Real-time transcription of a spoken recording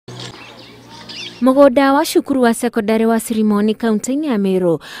Mugunda wa cukuru wa sekondari wa Sirimoni counti-ini ya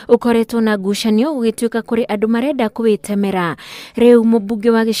Meru ukoretwo na ngucanio gugituika kuri andu marenda kuwitemera. Riu umbunge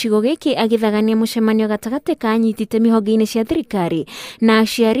wa gicigo giki agithagania mucemanio gatagati ka anyitite mihonge-ini cia thirikari na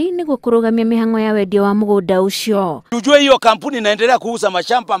aciari niguo kurugamia mihang'o ya wendia wa mugunda ucio. Tujue hiyo kampuni inaendelea kuuza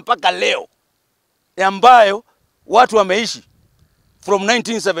mashamba mpaka leo ambayo watu wameishi from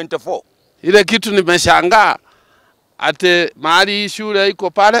 1974. Ile kitu nimeshangaa ate mahali shule iko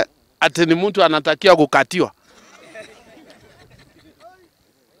pale ate ni mtu anatakiwa kukatiwa.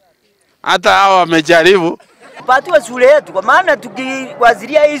 Hata hao wamejaribu patiwa shule yetu, kwa maana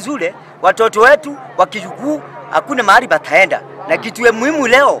tukiwaziria hii shule watoto wetu wakijukuu hakuna mahali bataenda, na kitu ya muhimu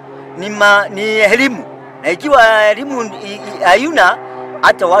leo ni elimu, na ikiwa elimu hayuna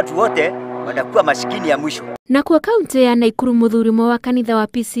hata watu wote wanakuwa maskini ya mwisho. Nakuo kaunti ya Nakuru muthurimo wa kanitha wa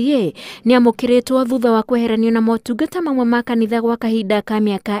PCA ni amukiritwo thutha wa kweheranio na motungata mamwe ma kanitha gwa kahinda ka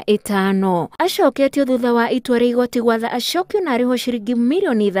miaka 5. Acoketio thutha wa itua ria igoti gwatha acokio na ariho ciringi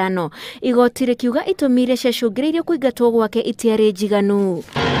milioni 5. Igoti rikiuga itumire ciacungiriirio kuingatwo gwake itiari njiganu.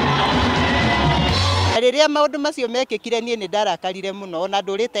 Riria maundu macio mekikire nie ni ndarakarire muno na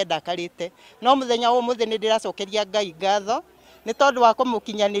ndurite ndakarite, no muthenya umuthi ni ndiracokeria Ngai ngatho ni tondu wa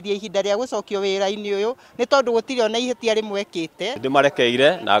kumukinyaniria ihinda ria gucokio wira-ini uyu, ni tondu gutiri ona ihitia rimwekite.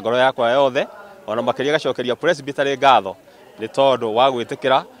 Ndimarekeire na ngoro yakwa yothe ona makiria gacokeria presbytery ngatho ni tondu wa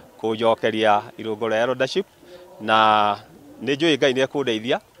gwitikira kujokeria irungu ria leadership, na ni njui Ngai ni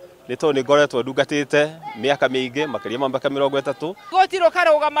ekundeithia ni tondu ni ngoretwo ndungatite miaka mingi makiria ma miaka 30. Gotiro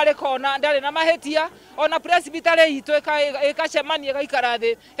karugama rekona ndari na mahetia, ona presbytery itu ikacemania gaikara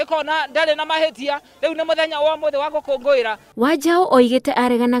thi ikona ndari na mahetia. Riu ni muthenya wa muthe wa gukungwira. Wanjao oigite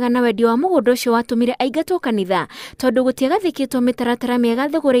areganaga na wendia wa mugunda ucio watumire aingatwo kanitha tondu gutiagathikitwo mitaratara miega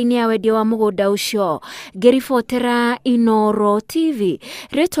thogora-ini ya wendia wa mugunda ucio. Ngiribotera Inoro TV,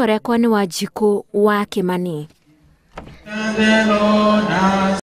 ritwa riakwa ni Wanjiku wa Kimani.